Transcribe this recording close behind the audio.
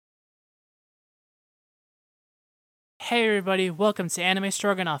Hey everybody, welcome to Anime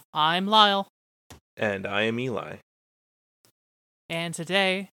Stroganoff. I'm Lyle, And I am Eli. and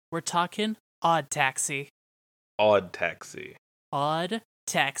today we're talking Odd Taxi. Odd Taxi. Odd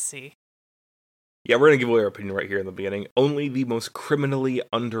Taxi. Yeah, we're going to give away our opinion right here in the beginning. Only the most criminally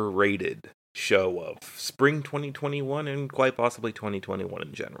underrated show of spring 2021 and quite possibly 2021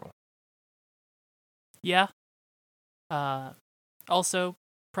 in general. Yeah. Also,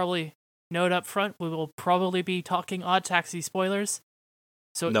 probably note up front, we will probably be talking Odd Taxi spoilers.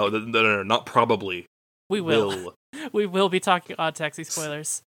 So No, not probably. we will. We will be talking Odd Taxi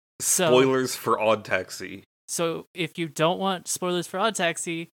spoilers. Spoilers for Odd Taxi. So if you don't want spoilers for Odd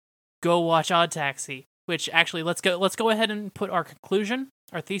Taxi, go watch Odd Taxi. Which actually, let's go ahead and put our conclusion,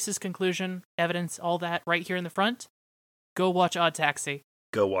 our thesis conclusion, evidence, all that right here in the front. Go watch Odd Taxi.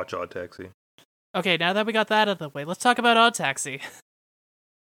 Go watch Odd Taxi. Okay, now that we got that out of the way, let's talk about Odd Taxi.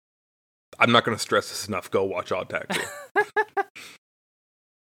 I'm not going to stress this enough. Go watch Odd Taxi.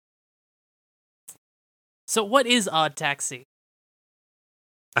 So what is Odd Taxi?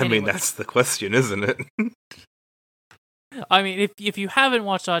 I mean, Anyways. that's the question, isn't it? I mean, if you haven't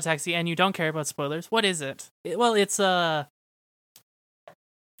watched Odd Taxi and you don't care about spoilers, what is it?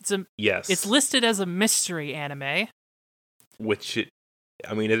 Yes. It's listed as a mystery anime. It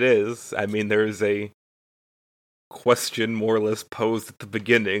is. I mean, there's a question more or less posed at the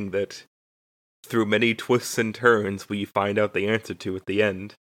beginning that through many twists and turns we find out the answer to at the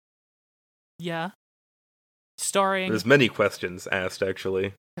end. Yeah. Starring... There's many questions asked,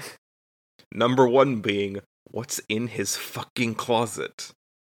 actually. Number one being, what's in his fucking closet?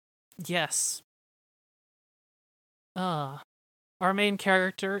 Yes. Our main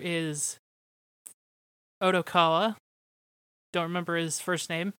character is Odokawa. Don't remember his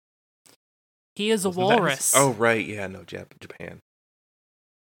first name. He is a walrus. Oh, right, yeah, no, Japan.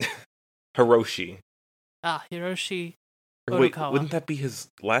 Hiroshi. Hiroshi Or wait, Odokawa. wouldn't that be his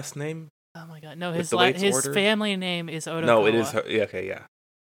last name? Oh my god, no, With his the way it's his ordered? family name is Odokawa. No, it is. Yeah, okay, yeah.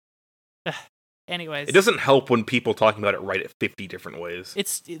 Anyways. It doesn't help when people talking about it right at 50 different ways.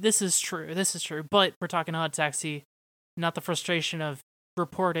 This is true, but we're talking Odd Taxi, not the frustration of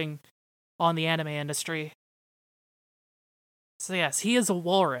reporting on the anime industry. So yes, he is a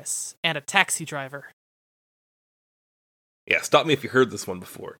walrus and a taxi driver. Yeah, stop me if you heard this one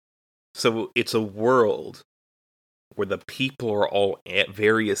before. So it's a world where the people are all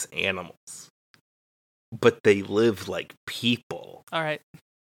various animals, but they live like people. All right.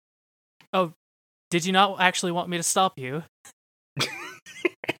 Oh, did you not actually want me to stop you?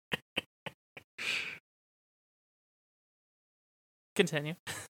 Continue.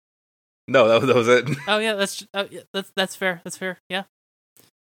 No, that was it. Oh yeah, that's fair. That's fair. Yeah.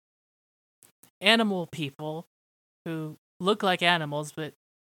 Animal people who look like animals but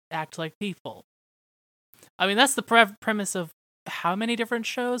act like people. I mean, that's the premise of how many different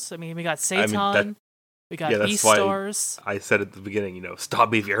shows? I mean, we got Seitan, we got that's why Beastars. I said at the beginning,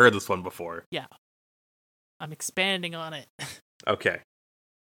 stop me if you heard this one before. Yeah. I'm expanding on it. Okay.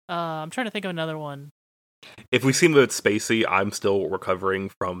 I'm trying to think of another one. If we seem a bit spacey, I'm still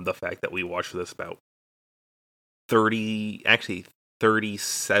recovering from the fact that we watched this about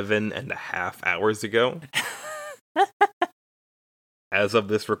 37 and a half hours ago. As of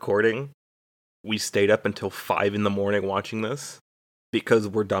this recording, we stayed up until 5 in the morning watching this because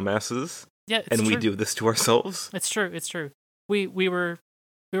we're dumbasses. Yeah, and we do this to ourselves. It's true. It's true. We were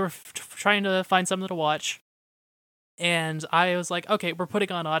trying to find something to watch, and I was like, okay, we're putting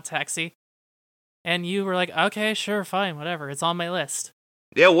on Odd Taxi. And you were like, okay, sure, fine, whatever. It's on my list.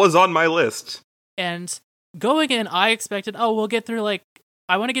 Yeah, it was on my list. And going in, I expected, we'll get through,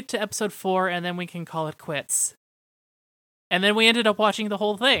 I want to get to episode 4, and then we can call it quits. And then we ended up watching the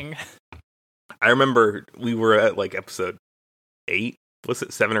whole thing. I remember we were at, episode 8? Was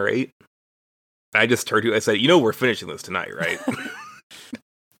it 7 or 8? I just turned to you, I said, we're finishing this tonight, right?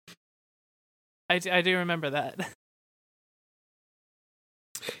 I do remember that.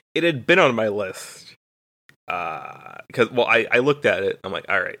 It had been on my list. Because, I looked at it, I'm like,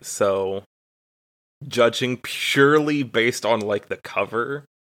 alright, so judging purely based on, the cover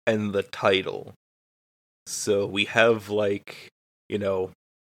and the title. So we have,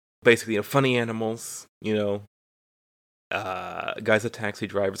 basically, funny animals, guy's a taxi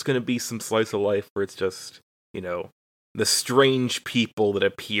driver. It's going to be some slice of life where it's just, the strange people that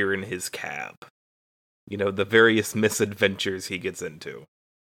appear in his cab. The various misadventures he gets into.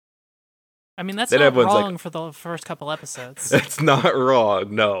 I mean, that's then not wrong for the first couple episodes. That's not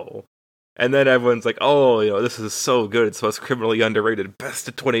wrong, no. And then everyone's like, this is so good. It's most criminally underrated. Best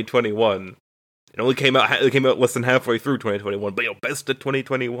of 2021. It came out less than halfway through 2021, but best of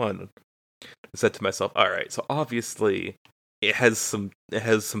 2021. I said to myself, all right, so obviously it has some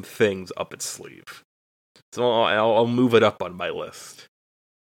things up its sleeve. So I'll move it up on my list.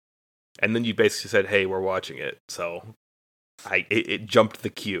 And then you basically said, hey, we're watching it. So it jumped the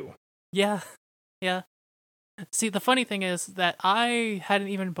queue. Yeah. Yeah. See, the funny thing is that I hadn't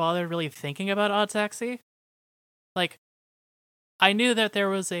even bothered really thinking about Odd Taxi. Like, I knew that there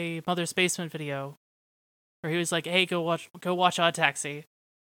was a Mother's Basement video where he was like, hey, go watch Odd Taxi.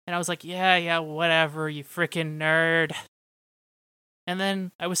 And I was like, yeah, whatever, you freaking nerd. And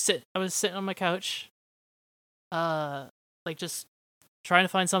then I was sitting on my couch, like just trying to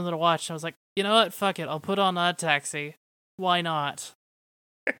find something to watch. I was like, you know what? Fuck it. I'll put on Odd Taxi. Why not?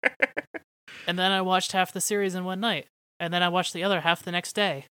 And then I watched half the series in one night. And then I watched the other half the next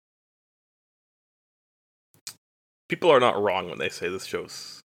day. People are not wrong when they say this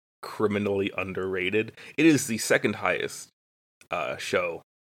show's criminally underrated. It is the second highest show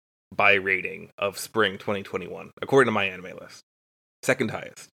by rating of spring 2021, according to my anime list. Second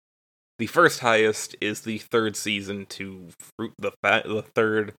highest. The first highest is the third season to the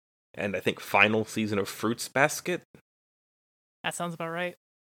third and I think final season of Fruits Basket. That sounds about right.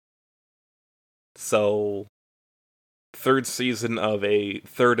 So, third season of a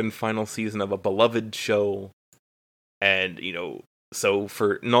third and final season of a beloved show, and so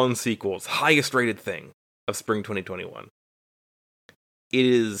for non-sequels, highest rated thing of spring 2021. It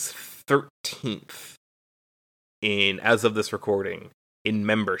is 13th as of this recording in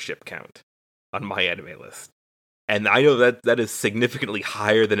membership count on my anime list. And I know that is significantly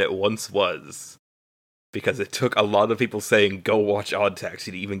higher than it once was, because it took a lot of people saying go watch Odd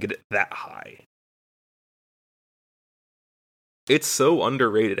Taxi to even get it that high. It's so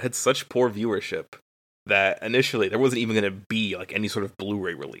underrated. It had such poor viewership that initially there wasn't even going to be like any sort of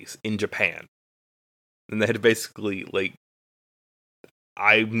Blu-ray release in Japan. And they had basically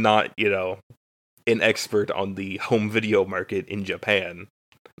I'm not, an expert on the home video market in Japan.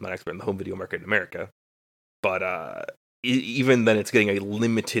 I'm not an expert in the home video market in America. But even then, it's getting a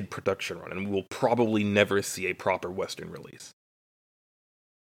limited production run, and we will probably never see a proper Western release.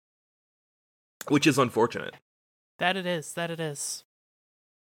 Which is unfortunate. That it is.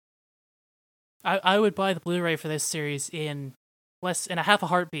 I would buy the Blu-ray for this series in a half a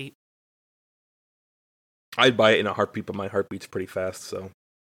heartbeat. I'd buy it in a heartbeat, but my heart beats pretty fast, so.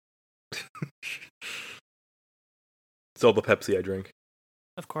 It's all the Pepsi I drink.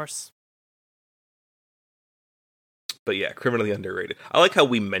 Of course. But yeah, criminally underrated. I like how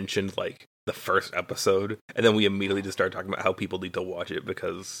we mentioned, the first episode, and then we immediately just started talking about how people need to watch it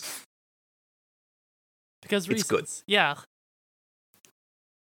because reasons. It's good. Yeah.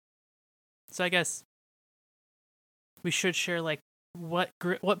 So I guess we should share, what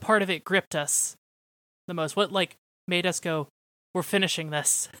part of it gripped us the most. What, made us go, we're finishing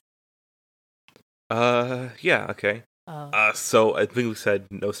this. Yeah, okay. So I think we said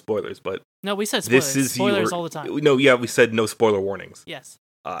no spoilers, but no, we said spoilers. This is spoilers all the time. No, yeah, we said no spoiler warnings. Yes.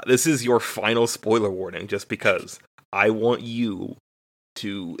 This is your final spoiler warning, just because I want you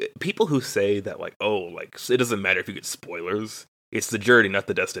to people who say that it doesn't matter if you get spoilers. It's the journey, not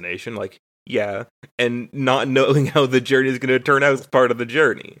the destination. Yeah, and not knowing how the journey is going to turn out is part of the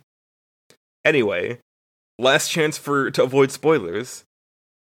journey. Anyway, last chance to avoid spoilers.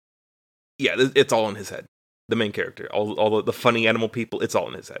 Yeah, it's all in his head. The main character, all the funny animal people, it's all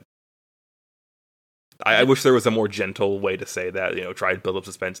in his head. I wish there was a more gentle way to say that, try and build up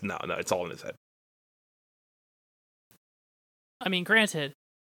suspense. No, it's all in his head. I mean, granted,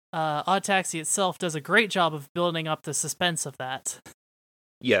 Odd Taxi itself does a great job of building up the suspense of that.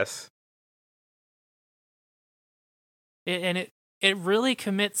 Yes. It really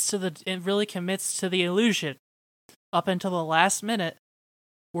commits to the illusion up until the last minute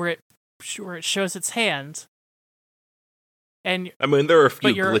where it shows its hand. And I mean, there are a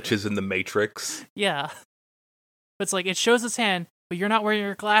few glitches in the Matrix. Yeah. But it's it shows its hand, but you're not wearing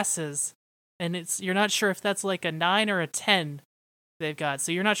your glasses, and you're not sure if that's a 9 or a 10 they've got.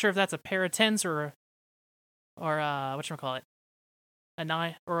 So you're not sure if that's a pair of 10s or whatchamacallit, a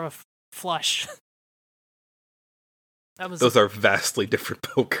 9 or a flush. Those are vastly different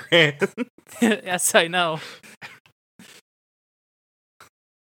poker hands. Yes, I know.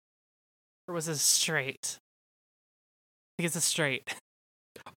 Or was it straight? I think it's a straight.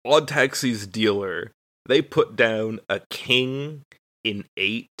 Odd Taxi's dealer, they put down a king in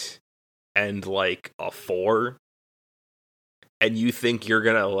 8 and a 4, and you think you're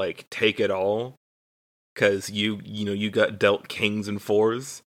gonna take it all because you got dealt kings and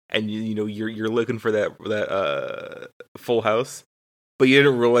 4s, and you're looking for that full house, but you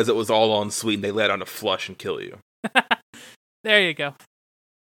didn't realize it was all on sweet, and they let on a flush and kill you. There you go.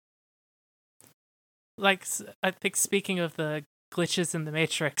 like I think speaking of the glitches in the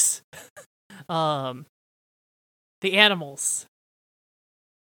Matrix, um, the animals,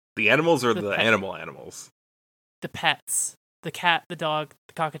 The animals or The the pet. animals? the pets, the cat, the dog,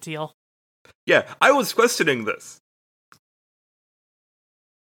 the cockatiel. Yeah, I was questioning this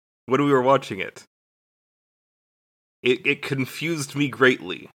when we were watching it. It confused me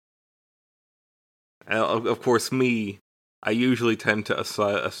greatly. Of course, I usually tend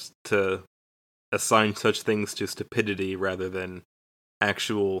to assign such things to stupidity rather than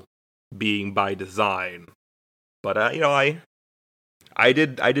actual being by design. But I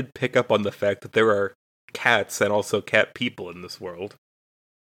did pick up on the fact that there are cats and also cat people in this world.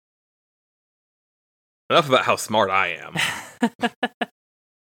 Enough about how smart I am.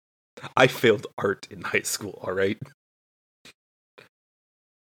 I failed art in high school, alright?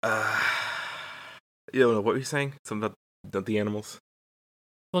 You don't know what were you saying? Something about the animals?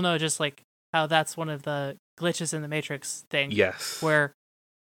 Well, no, just like how that's one of the glitches in the Matrix thing. Yes. Where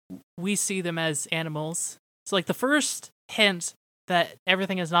we see them as animals. So, like, the first hint that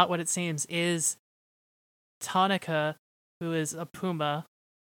everything is not what it seems is Tanaka, who is a puma,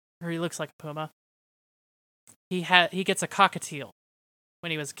 or he looks like a puma. He gets a cockatiel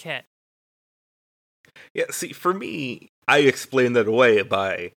when he was a kid. Yeah, see, for me, I explain that away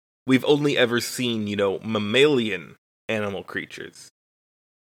by we've only ever seen, mammalian animal creatures.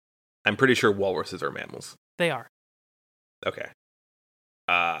 I'm pretty sure walruses are mammals. They are. Okay.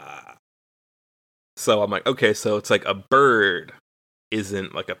 So I'm like, okay, so it's like a bird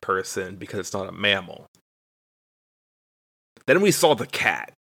isn't like a person because it's not a mammal. Then we saw the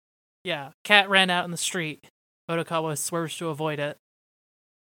cat. Yeah, cat ran out in the street. Odokawa swerves to avoid it.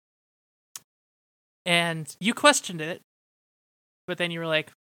 And you questioned it, but then you were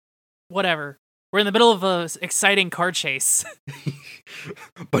like, whatever. We're in the middle of a exciting car chase.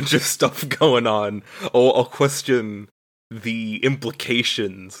 Bunch of stuff going on. I'll question the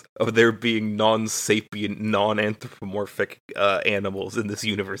implications of there being non-sapient, non-anthropomorphic animals in this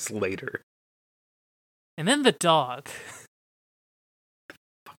universe later. And then the dog.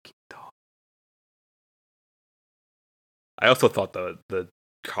 Fucking dog. I also thought the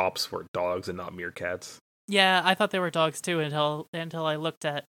cops were dogs and not meerkats. Yeah, I thought they were dogs too until I looked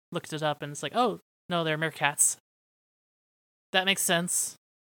it up and it's like, oh no, they're meerkats. That makes sense.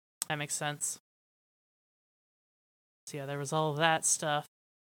 So yeah, there was all of that stuff.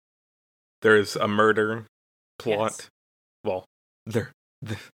 There's a murder plot. Yes. Well,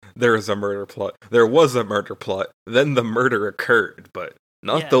 there is a murder plot. There was a murder plot. Then the murder occurred, but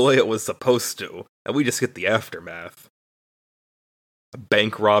not the Yes. way it was supposed to. And we just get the aftermath. A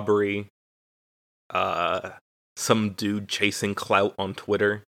bank robbery. Some dude chasing clout on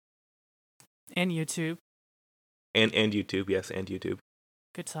Twitter. And YouTube. And YouTube, yes, and YouTube.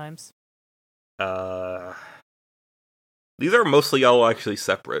 Good times. These are mostly all actually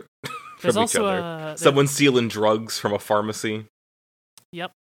separate There's from each also other. Someone stealing drugs from a pharmacy.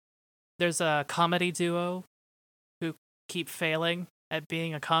 Yep. There's a comedy duo who keep failing at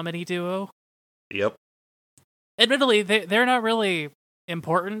being a comedy duo. Yep. Admittedly, they're not really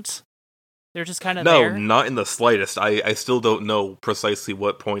important. They're just kind of No, there. not in the slightest. I still don't know precisely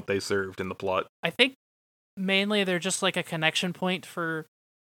what point they served in the plot. I think mainly they're just like a connection point for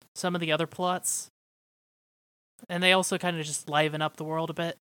some of the other plots. And they also kind of just liven up the world a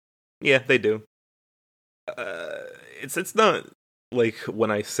bit. Yeah, they do. It's not like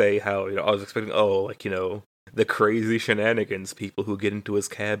when I say how I was expecting the crazy shenanigans people who get into his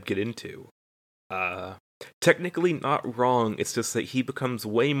cab get into. Technically not wrong. It's just that he becomes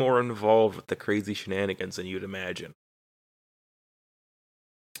way more involved with the crazy shenanigans than you'd imagine.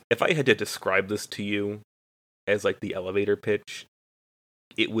 If I had to describe this to you as like the elevator pitch,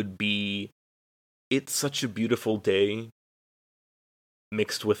 it would be It's Such a Beautiful Day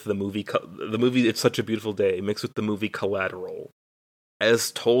mixed with the movie It's Such a Beautiful Day mixed with the movie Collateral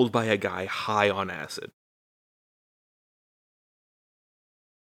as told by a guy high on acid.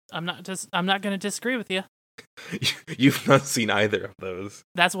 I'm not going to disagree with you. You've not seen either of those.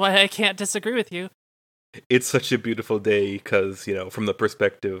 That's why I can't disagree with you. It's Such a Beautiful Day because, from the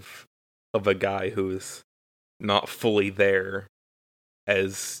perspective of a guy who's not fully there,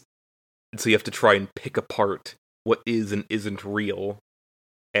 so you have to try and pick apart what is and isn't real.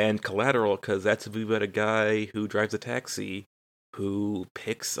 And Collateral because that's about a guy who drives a taxi who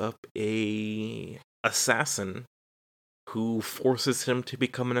picks up a assassin who forces him to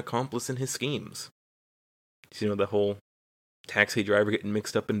become an accomplice in his schemes. So, the whole taxi driver getting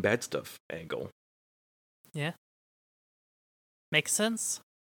mixed up in bad stuff angle. Yeah. Makes sense.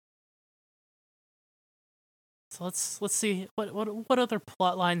 So let's see what other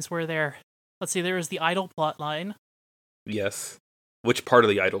plot lines were there let's see, there was the Idol plotline. Yes. Which part of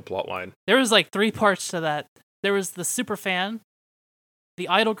the Idol plotline? There was like 3 parts to that. There was the superfan, the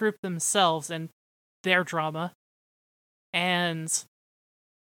Idol group themselves and their drama, and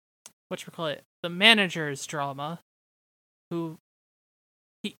whatchamacallit, the manager's drama, who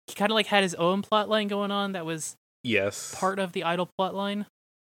he kind of like had his own plotline going on that was Yes. part of the Idol plotline.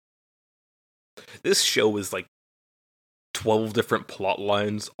 This show is like 12 different plot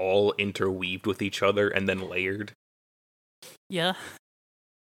lines all interweaved with each other and then layered. Yeah.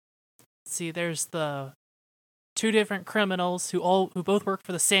 See, there's the 2 different criminals who both work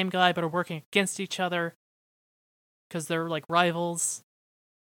for the same guy but are working against each other because they're like rivals.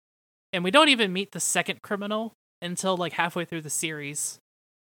 And we don't even meet the second criminal until like halfway through the series.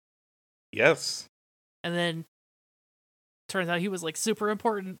 Yes. And then turns out he was like super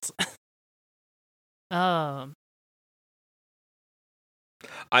important. um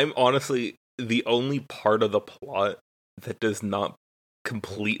I'm honestly the only part of the plot that does not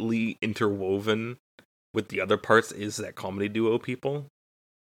completely interwoven with the other parts is that comedy duo people.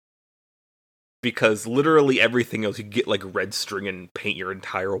 Because literally everything else, you get like red string and paint your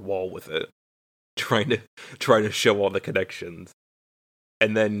entire wall with it, trying to show all the connections.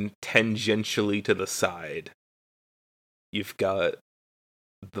 And then tangentially to the side, you've got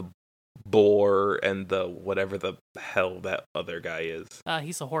the boar and the whatever the hell that other guy is.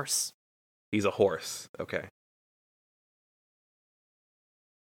 he's a horse. He's a horse. Okay.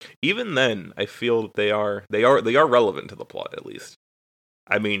 Even then, I feel that they are relevant to the plot at least.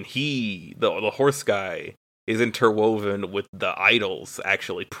 I mean, the horse guy is interwoven with the idols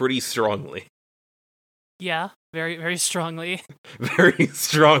actually pretty strongly. Yeah, very, very strongly. Very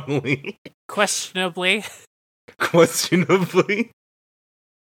strongly. Questionably. Questionably.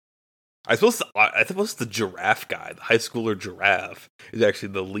 I suppose the giraffe guy, the high schooler giraffe, is actually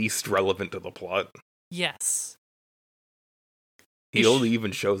the least relevant to the plot. Yes. He only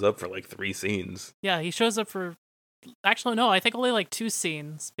even shows up for like 3 scenes. Yeah, he shows up for... Actually, no, I think only like 2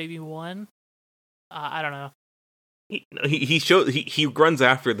 scenes. Maybe 1? I don't know. He runs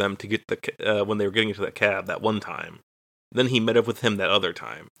after them to get the when they were getting into that cab that one time. Then he met up with him that other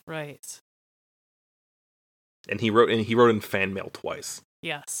time. Right. And he wrote in fan mail twice.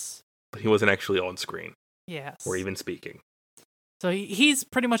 Yes. But he wasn't actually on screen. Yes. Or even speaking. So he's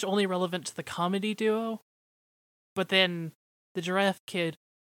pretty much only relevant to the comedy duo. But then the Giraffe Kid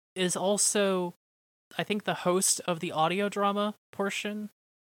is also, I think, the host of the audio drama portion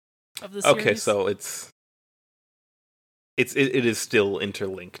of the series. Okay, so it is still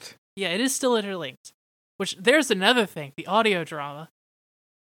interlinked. Yeah, it is still interlinked. Which, there's another thing, the audio drama,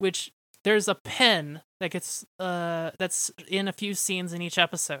 which there's a pen that gets, that's in a few scenes in each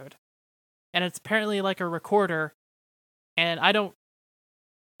episode. And it's apparently like a recorder, and I don't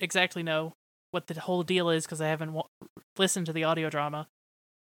exactly know what the whole deal is because I haven't listened to the audio drama.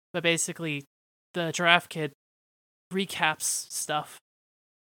 But basically, the Giraffe Kid recaps stuff.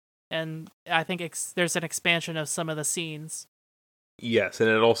 And I think there's an expansion of some of the scenes. Yes, and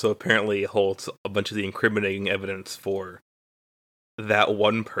it also apparently holds a bunch of the incriminating evidence for that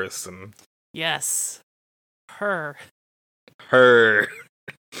one person. Yes. Her.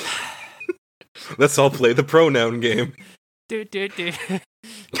 Let's all play the pronoun game. Dude.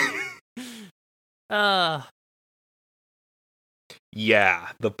 Yeah,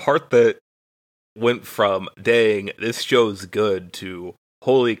 the part that went from, dang, this show's good, to,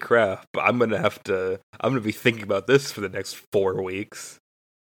 holy crap, I'm gonna be thinking about this for the next 4 weeks,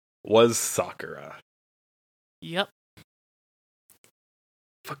 was Sakura. Yep.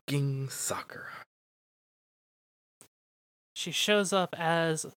 Fucking Sakura. She shows up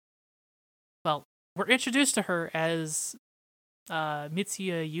as, well, we're introduced to her as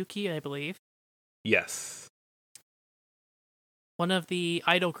Mitsuya Yuki, I believe. Yes. One of the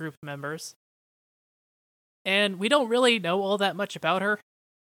idol group members. And we don't really know all that much about her.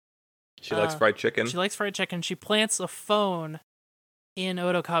 She likes fried chicken. She likes fried chicken. She plants a phone in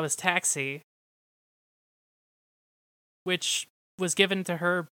Odokawa's taxi, which was given to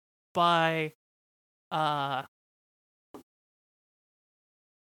her by whatchamacallit,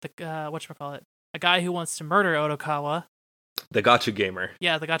 a guy who wants to murder Odokawa. The gotcha gamer.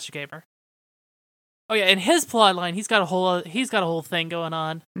 Yeah, the gotcha gamer. Oh yeah, in his plotline, he's got a whole thing going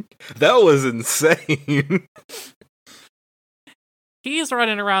on. That was insane. He's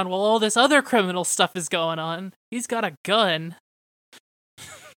running around while all this other criminal stuff is going on. He's got a gun.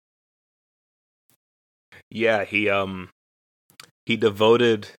 Yeah, he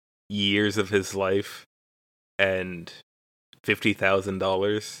devoted years of his life and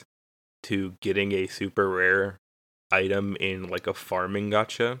 $50,000 to getting a super rare item in like a farming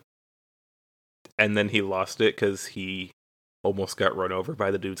gacha. and then he lost it because he almost got run over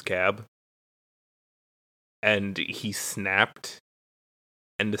by the dude's cab. And he snapped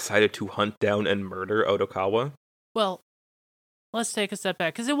and decided to hunt down and murder Odokawa. Well, let's take a step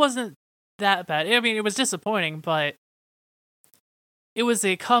back, because it wasn't that bad. I mean, it was disappointing, but it was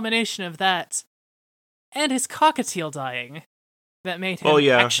a combination of that and his cockatiel dying that made him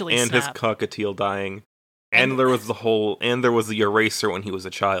actually and snap. His cockatiel dying. And there was the eraser when he was a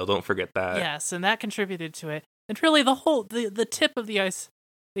child. Don't forget that. Yes, and that contributed to it. And really, the tip of the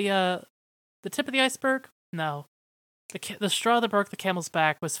tip of the iceberg. No, the straw that broke the camel's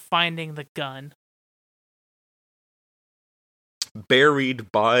back was finding the gun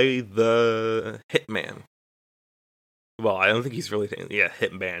buried by the hitman. Well, I don't think he's really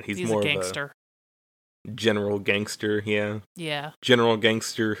hitman. He's more a gangster. Of a general gangster. Yeah. General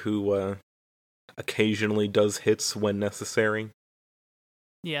gangster who occasionally does hits when necessary.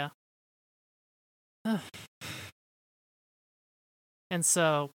 Yeah. And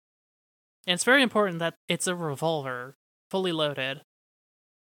it's very important that it's a revolver, fully loaded.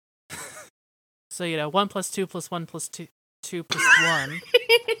 So, 1 + 2 + 1 + 2, 2 + 1.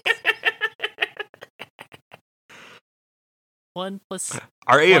 1 plus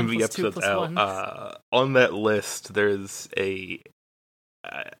our AMV 1 + 2 episode's + out. 1. On that list, there's the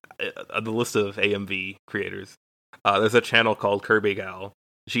list of AMV creators. There's a channel called Kirby Gal.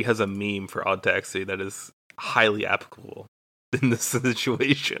 She has a meme for Odd Taxi that is highly applicable in this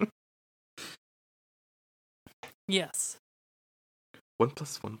situation. Yes. 1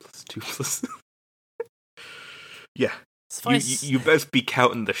 + 1 + 2 +. Yeah. You best be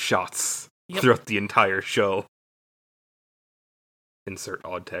counting the shots throughout the entire show. Insert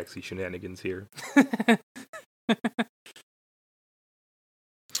Odd Taxi shenanigans here.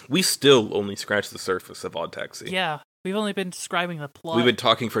 We still only scratch the surface of Odd Taxi. Yeah, we've only been describing the plot. We've been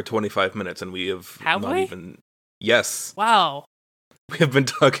talking for 25 minutes and we have not we? even... Yes. Wow. We have been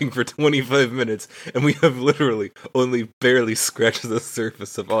talking for 25 minutes and we have literally only barely scratched the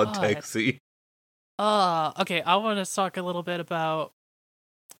surface of Odd Taxi. Okay, I want to talk a little bit about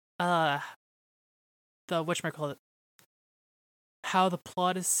the whatchamacallit, how the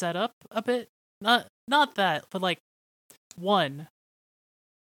plot is set up a bit. Not that, but like, one,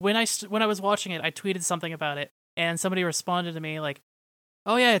 when I was watching it, I tweeted something about it, and somebody responded to me like,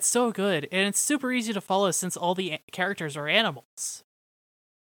 "Oh yeah, it's so good, and it's super easy to follow since all the characters are animals."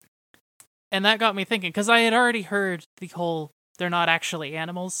 And that got me thinking, because I had already heard the whole "they're not actually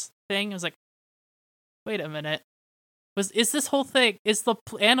animals" thing. I was like, wait a minute. Is this whole thing, is the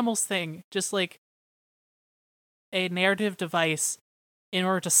animals thing just like a narrative device in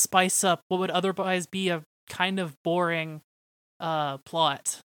order to spice up what would otherwise be a kind of boring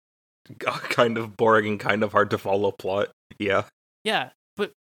plot? Kind of boring and kind of hard to follow plot. Yeah. Yeah,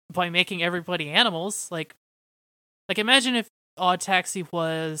 but by making everybody animals, like imagine if Odd Taxi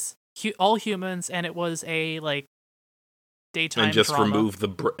was all humans and it was a like daytime and just drama. remove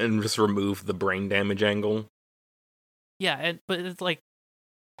the brain damage angle. Yeah, but it's like,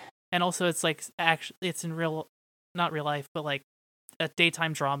 and also it's like actually it's in not real life, but like a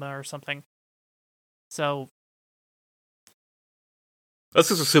daytime drama or something. So let's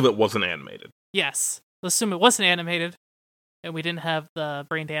just assume it wasn't animated. Yes, let's assume it wasn't animated, and we didn't have the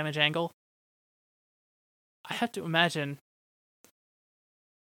brain damage angle. I have to imagine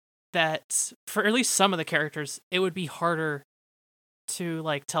that for at least some of the characters, it would be harder to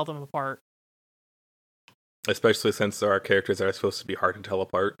like tell them apart. Especially since there are characters that are supposed to be hard to tell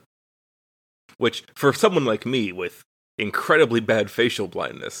apart. Which, for someone like me with incredibly bad facial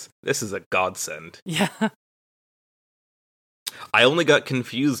blindness, this is a godsend. Yeah. I only got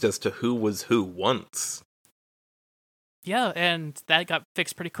confused as to who was who once. Yeah, and that got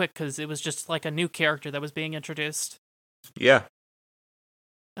fixed pretty quick because it was just like a new character that was being introduced. Yeah.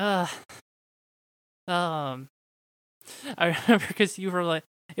 I remember because you were like,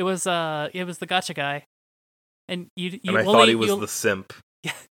 it was the gacha guy, and you and I thought he was the simp.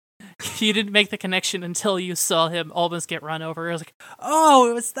 Yeah, you didn't make the connection until you saw him almost get run over. I was like,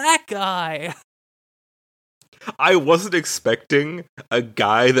 oh, it was that guy. I wasn't expecting a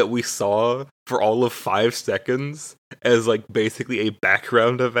guy that we saw for all of 5 seconds as like basically a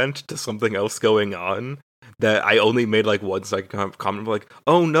background event to something else going on. That I only made like 1 second comment like,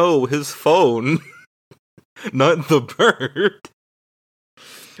 oh no, his phone, not the bird.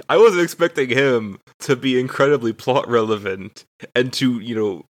 I wasn't expecting him to be incredibly plot relevant and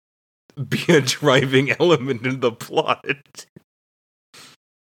to, be a driving element in the plot.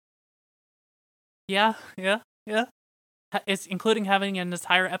 Yeah. It's including having an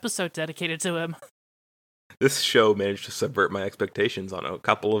entire episode dedicated to him. This show managed to subvert my expectations on a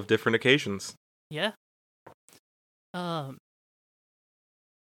couple of different occasions. Yeah. Um,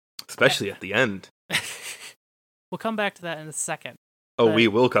 Especially at the end. we'll come back to that in a second. Oh, But- we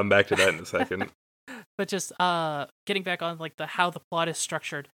will come back to that in a second. But just getting back on like the how the plot is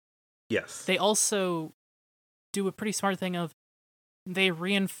structured. Yes. They also do a pretty smart thing of they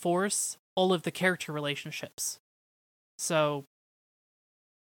reinforce all of the character relationships. So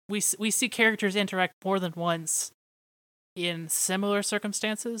we see characters interact more than once in similar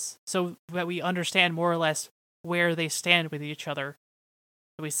circumstances, so that we understand more or less where they stand with each other.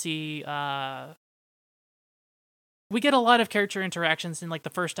 We see we get a lot of character interactions in like the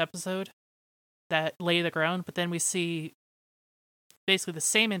first episode that lay the ground, but then we see basically the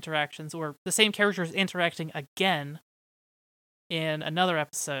same interactions or the same characters interacting again in another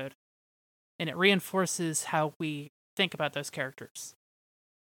episode, and it reinforces how we think about those characters.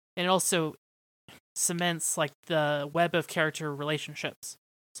 And it also cements like the web of character relationships.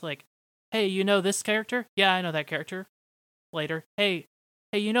 It's like, hey, you know this character? Yeah, I know that character. Later, hey,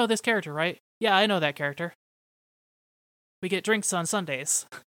 you know this character, right? Yeah, I know that character. We get drinks on Sundays.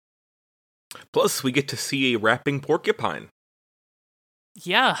 Plus, we get to see a rapping porcupine.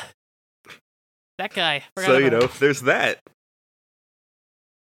 Yeah. That guy. Forgot So, about him. there's that.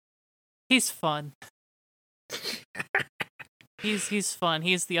 He's fun. He's fun.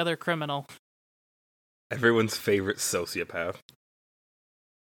 He's the other criminal. Everyone's favorite sociopath.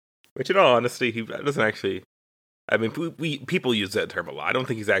 Which, in all honesty, he doesn't actually... I mean, people use that term a lot. I don't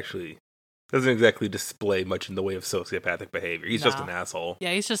think he's actually... doesn't exactly display much in the way of sociopathic behavior. He's just No. an asshole.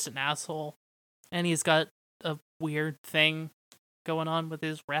 Yeah, he's just an asshole. And he's got a weird thing going on with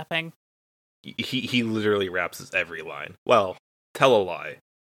his rapping. He literally raps his every line. Well, tell a lie.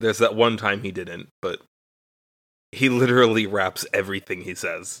 There's that one time he didn't, but he literally raps everything he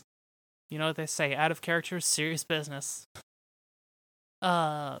says. You know what they say, out of character, serious business.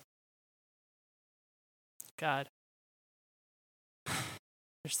 God.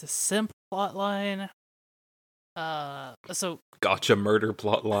 There's this simple plot line. So Gotcha murder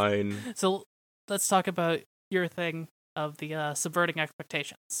plotline. let's talk about your thing of the subverting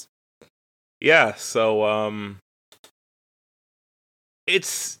expectations. Yeah, so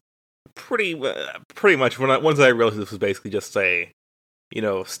it's pretty much once I realized this was basically just a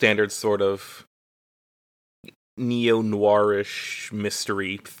standard sort of neo-noirish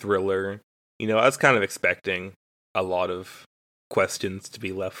mystery thriller. I was kind of expecting a lot of questions to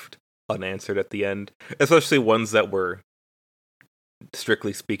be left unanswered at the end, especially ones that were,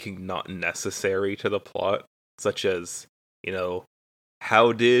 strictly speaking, not necessary to the plot, such as,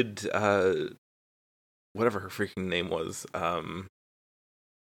 how did whatever her freaking name was,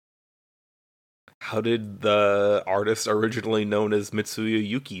 how did the artist originally known as Mitsuya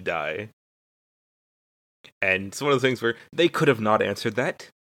Yuki die? And it's one of those things where they could have not answered that.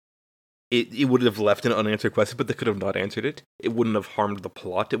 It would have left an unanswered question, but they could have not answered it. It wouldn't have harmed the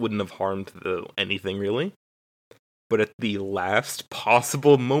plot. It wouldn't have harmed anything, really. But at the last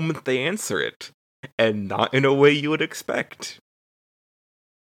possible moment, they answer it. And not in a way you would expect.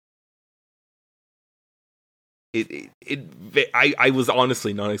 I was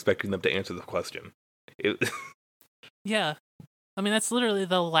honestly not expecting them to answer the question. Yeah. I mean, that's literally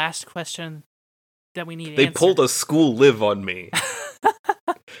the last question that we need They answered. pulled a school live on me.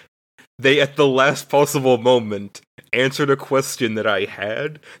 They, at the last possible moment, answered a question that I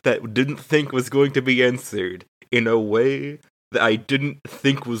had that didn't think was going to be answered in a way that I didn't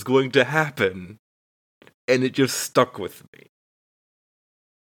think was going to happen. And it just stuck with me.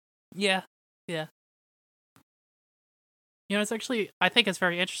 Yeah. It's actually, I think it's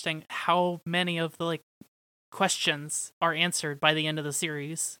very interesting how many of the questions are answered by the end of the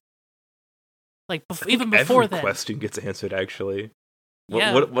series. Like even before every then. question gets answered, actually.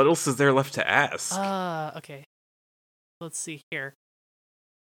 Yeah. What else is there left to ask? Okay. Let's see here.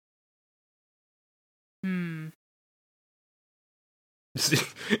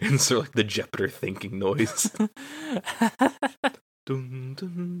 Insert the Jupiter thinking noise.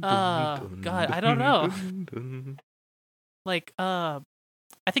 God, I don't know. I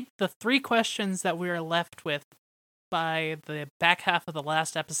think the three questions that we are left with by the back half of the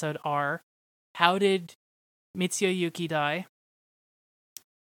last episode are: how did Mitsuya Yuki die?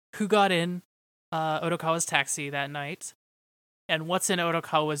 Who got in Odokawa's taxi that night? And what's in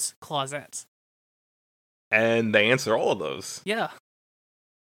Odokawa's closet? And they answer all of those. Yeah.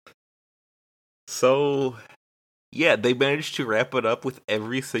 So, yeah, they managed to wrap it up with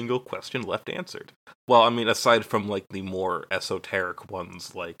every single question left answered. Well, I mean, aside from, the more esoteric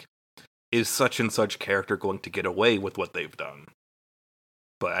ones, is such and such character going to get away with what they've done?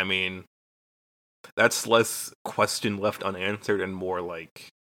 But, I mean, that's less question left unanswered and more,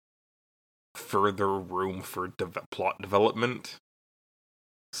 further room for plot development.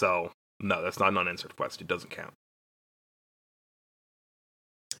 So, no, that's not an unanswered quest. It doesn't count.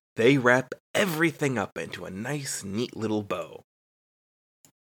 They wrap everything up into a nice, neat little bow.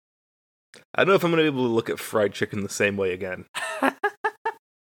 I don't know if I'm going to be able to look at fried chicken the same way again.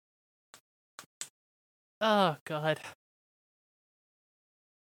 Oh, God.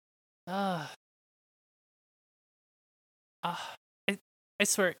 I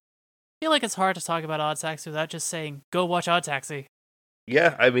swear, I feel like it's hard to talk about Odd Taxi without just saying, go watch Odd Taxi.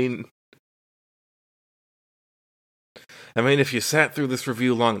 Yeah, I mean, if you sat through this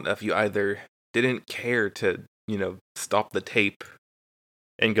review long enough, you either didn't care to, stop the tape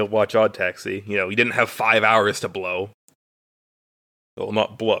and go watch Odd Taxi. You didn't have 5 hours to blow. Well,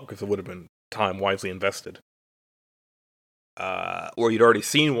 not blow, because it would have been time wisely invested. Or you'd already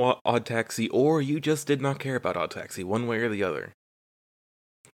seen Odd Taxi, or you just did not care about Odd Taxi, one way or the other.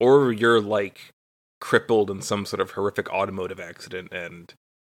 Or you're, crippled in some sort of horrific automotive accident, and,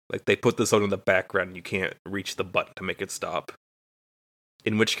 they put this on in the background, and you can't reach the button to make it stop.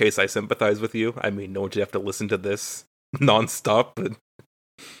 In which case, I sympathize with you. I mean, no one should have to listen to this non-stop, but...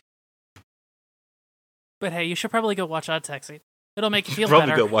 But hey, you should probably go watch Odd Taxi. It'll make you feel probably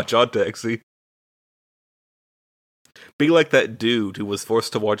better. Go watch Odd Taxi. Be like that dude who was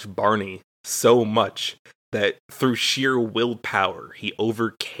forced to watch Barney so much that through sheer willpower, he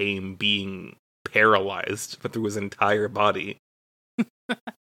overcame being paralyzed through his entire body.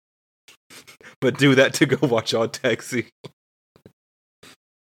 But do that to go watch Odd Taxi. I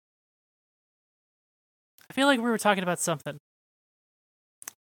feel like we were talking about something,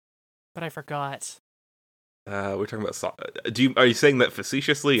 but I forgot. We're talking about... Are you saying that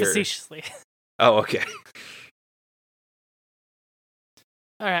facetiously? Facetiously. Oh, okay.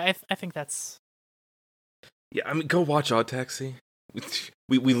 Alright, I think that's... Yeah, I mean, go watch Odd Taxi.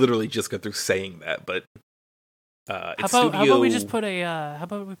 We literally just got through saying that, but... How about we just put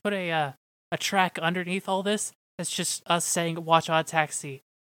a track underneath all this that's just us saying watch Odd Taxi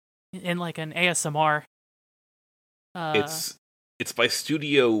in an ASMR. It's by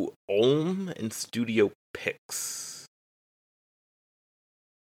Studio Ulm and Studio Pix.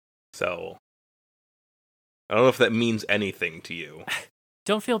 So I don't know if that means anything to you.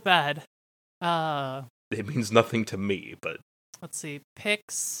 Don't feel bad. It means nothing to me, but let's see,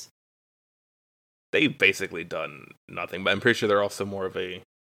 Pix. They've basically done nothing, but I'm pretty sure they're also more of a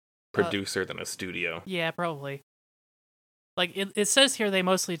producer than a studio. Yeah, probably. It says here they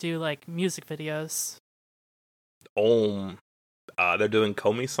mostly do music videos. They're doing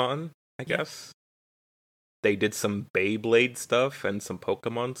Komi-san, I guess. They did some Beyblade stuff and some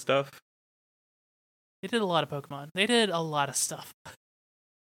Pokemon stuff. They did a lot of Pokemon. They did a lot of stuff.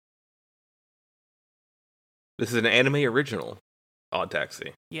 This is an anime original, Odd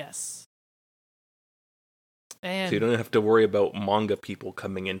Taxi. Yes. And so you don't have to worry about manga people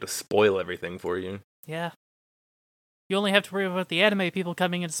coming in to spoil everything for you. Yeah. You only have to worry about the anime people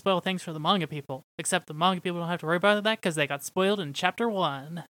coming in to spoil things for the manga people. Except the manga people don't have to worry about that because they got spoiled in chapter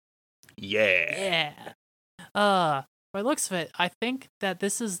 1. Yeah. By looks of it, I think that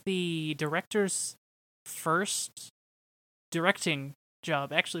this is the director's first directing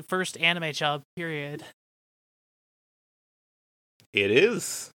job. Actually, first anime job, period. It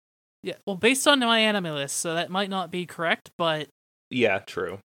is. Yeah, well, based on my anime list, so that might not be correct, but... Yeah,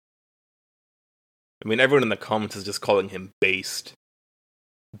 true. I mean, everyone in the comments is just calling him based.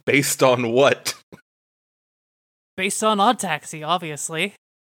 Based on what? Based on Odd Taxi, obviously.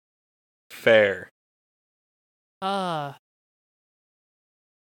 Fair.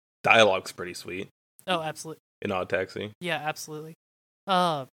 Dialogue's pretty sweet. Oh, absolutely. In Odd Taxi. Yeah, absolutely.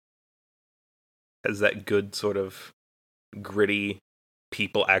 Has that good sort of gritty,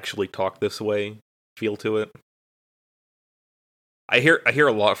 people actually talk this way feel to it. I hear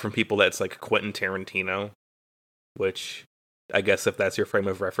a lot from people that's like Quentin Tarantino, which I guess if that's your frame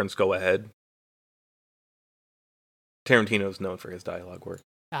of reference, go ahead. Tarantino's known for his dialogue work.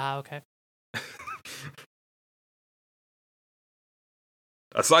 Okay.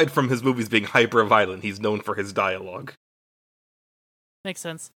 Aside from his movies being hyper-violent, he's known for his dialogue. Makes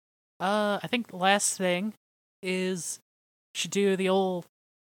sense. I think the last thing is should do the old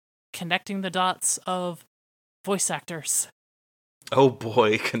connecting the dots of voice actors. Oh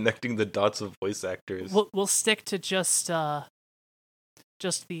boy, connecting the dots of voice actors. We'll stick to just the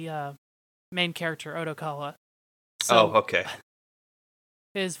main character Otokawa. So, okay.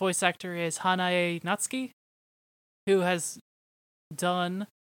 His voice actor is Hanae Natsuki, who has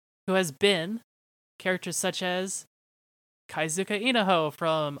been characters such as Kaizuka Inaho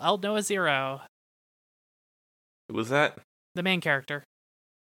from Aldnoah Zero. Who was that? The main character.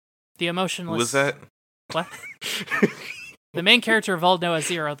 The emotionless. Who was that? What? The main character of Old Noah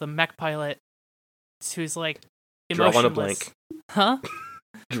Zero, the mech pilot, who's like emotionless. Drawn a blank. Huh?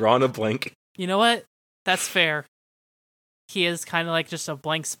 Drawn a blank. You know what? That's fair. He is kind of like just a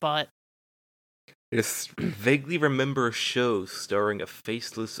blank spot. I just vaguely remember a show starring a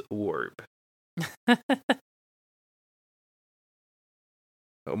faceless orb.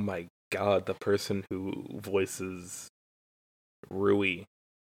 Oh my god, the person who voices Rui.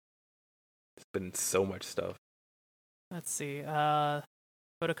 It's been so much stuff. Let's see.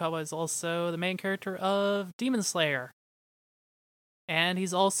 Kodakawa is also the main character of Demon Slayer. And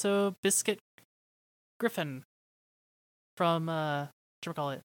he's also Biscuit Griffin from,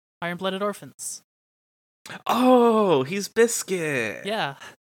 whatchamacallit, Iron-Blooded Orphans. Oh, he's Biscuit! Yeah.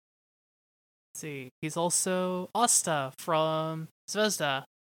 Let's see. He's also Asta from Zvezda,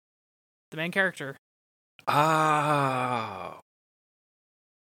 the main character. Ah.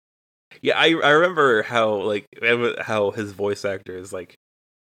 Yeah, I remember how his voice actor is like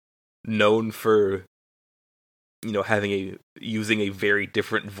known for using a very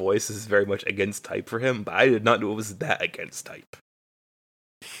different voice is very much against type for him, but I did not know it was that against type.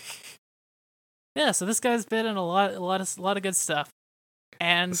 Yeah, so this guy's been in a lot of good stuff.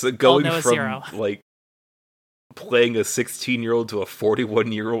 And So going Noah from Zero. like playing a 16-year-old to a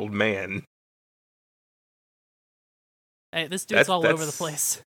 41-year-old man. Hey, this dude's all over the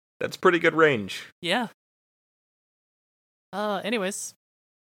place. That's pretty good range. Yeah. Anyways,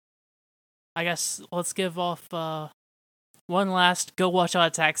 I guess let's give off one last go watch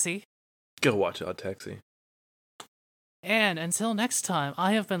Odd Taxi. Go watch Odd Taxi. And until next time,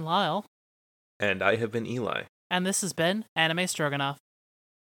 I have been Lyle. And I have been Eli. And this has been Anime Stroganoff.